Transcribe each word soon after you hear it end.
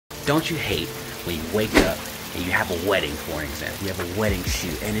Don't you hate when you wake up and you have a wedding, for example? You have a wedding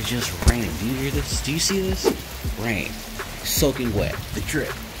shoot and it's just raining. Do you hear this? Do you see this? Rain. Soaking wet. The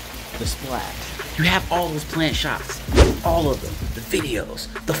drip. The splash. You have all those planned shots. All of them. The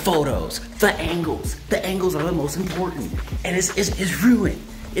videos. The photos. The angles. The angles are the most important. And it's ruined.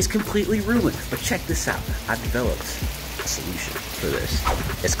 It's completely ruined. But check this out. I've developed a solution for this.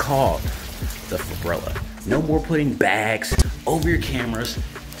 It's called the 4Brella. No more putting bags over your cameras,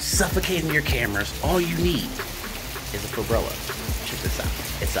 suffocating your cameras. All you need is a 4Brella. Check this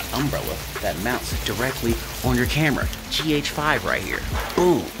out. It's an umbrella that mounts directly on your camera. GH5 right here.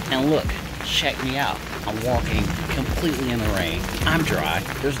 Boom. And look, check me out. I'm walking completely in the rain. I'm dry.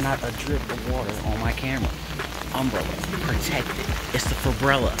 There's not a drip of water on my camera. Umbrella. Protected. It's the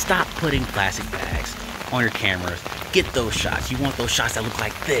 4Brella. Stop putting plastic bags on your cameras. Get those shots. You want those shots that look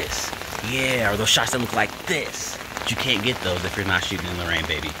like this. Yeah, or those shots that look like this. But you can't get those if you're not shooting in the rain,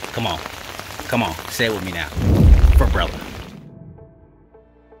 baby. Come on. Come on. Say it with me now. 4Brella.